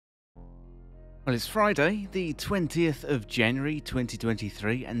Well, it's Friday, the 20th of January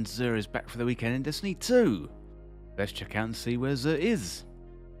 2023, and Xur is back for the weekend in Destiny 2. Let's check out and see where Xur is.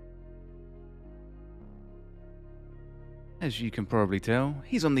 As you can probably tell,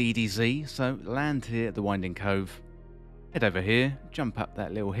 he's on the EDZ, so land here at the Winding Cove. Head over here, jump up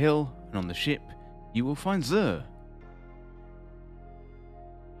that little hill, and on the ship, you will find Xur.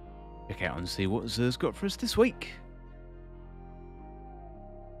 Check out and see what Xur's got for us this week.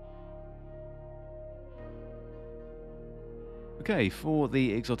 Okay, for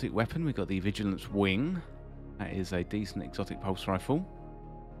the exotic weapon, we've got the Vigilance Wing. That is a decent exotic pulse rifle.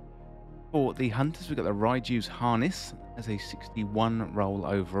 For the Hunters, we've got the Raiju's Harness as a 61 roll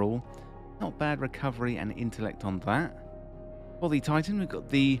overall. Not bad recovery and intellect on that. For the Titan, we've got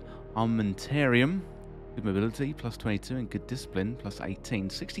the Armentarium. Good mobility, plus 22, and good discipline, plus 18.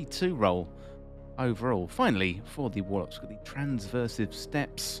 62 roll overall. Finally, for the Warlocks, we've got the Transversive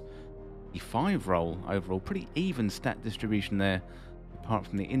Steps. 5 roll overall, pretty even stat distribution there, apart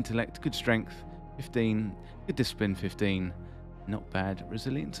from the intellect, good strength 15, good discipline 15, not bad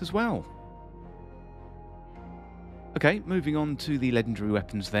resilience as well. Okay, moving on to the legendary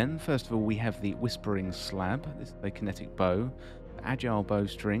weapons then. First of all, we have the Whispering Slab. This is a kinetic bow, agile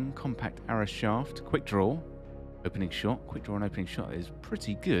bowstring, compact arrow shaft, quick draw, opening shot. Quick draw and opening shot is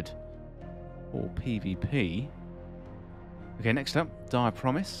pretty good for PvP. Okay, next up, Dire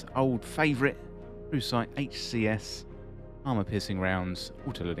Promise, old favourite, True Sight HCS, armour-piercing rounds,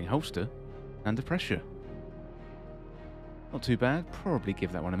 auto-loading holster, under pressure. Not too bad, probably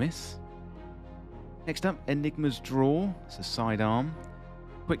give that one a miss. Next up, Enigma's Draw, it's a sidearm,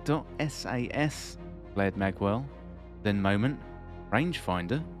 Quick Dot SAS, Flared Magwell, Then Moment,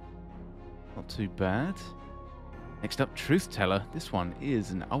 Rangefinder, not too bad. Next up, Truth Teller, this one is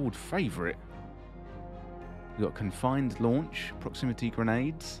an old favourite. We've got Confined Launch, Proximity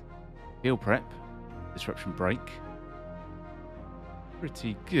Grenades, Field Prep, Disruption Break.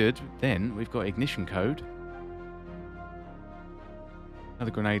 Pretty good. Then we've got Ignition Code.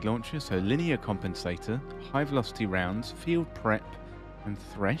 Another grenade launcher, so Linear Compensator, High Velocity Rounds, Field Prep, and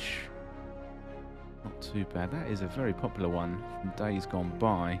Thresh. Not too bad. That is a very popular one from days gone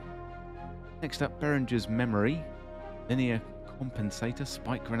by. Next up, Berenger's Memory, Linear Compensator,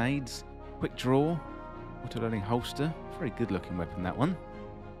 Spike Grenades, Quick Draw, auto-loading holster, very good looking weapon that one.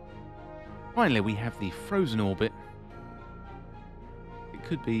 Finally we have the Frozen Orbit. It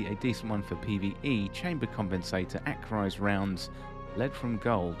could be a decent one for PvE, Chamber Compensator, Acrized Rounds, Lead from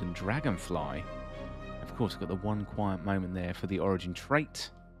Gold and Dragonfly. Of course we've got the one quiet moment there for the Origin trait.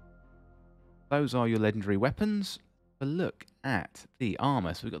 Those are your legendary weapons. A look at the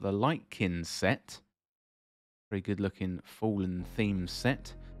armour. So we've got the Lightkin set. Very good looking Fallen theme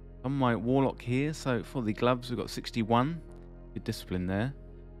set. On my Warlock here, so for the gloves we've got 61, good discipline there.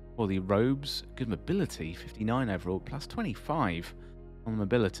 For the robes, good mobility, 59 overall, plus 25 on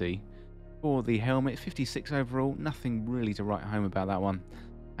mobility. For the helmet, 56 overall, nothing really to write home about that one.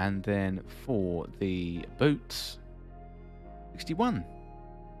 And then for the boots, 61.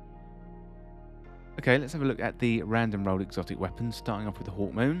 Okay, let's have a look at the random rolled exotic weapons, starting off with the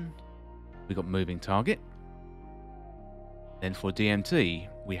Hawk Moon. We've got Moving Target. Then for DMT,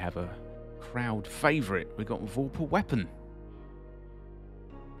 we have a crowd favourite. We've got Vorpal Weapon.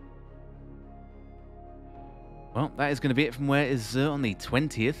 Well, that is going to be it from Where is Xur on the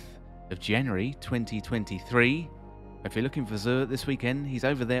 20th of January 2023. If you're looking for Xur this weekend, he's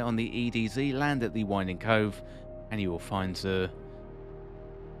over there on the EDZ. Land at the Winding Cove, and you will find Xur.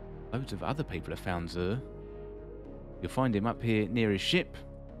 Loads of other people have found Xur. You'll find him up here near his ship.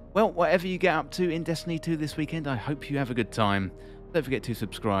 Well, whatever you get up to in Destiny 2 this weekend, I hope you have a good time. Don't forget to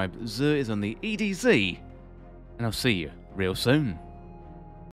subscribe. Xur is on the EDZ, and I'll see you real soon.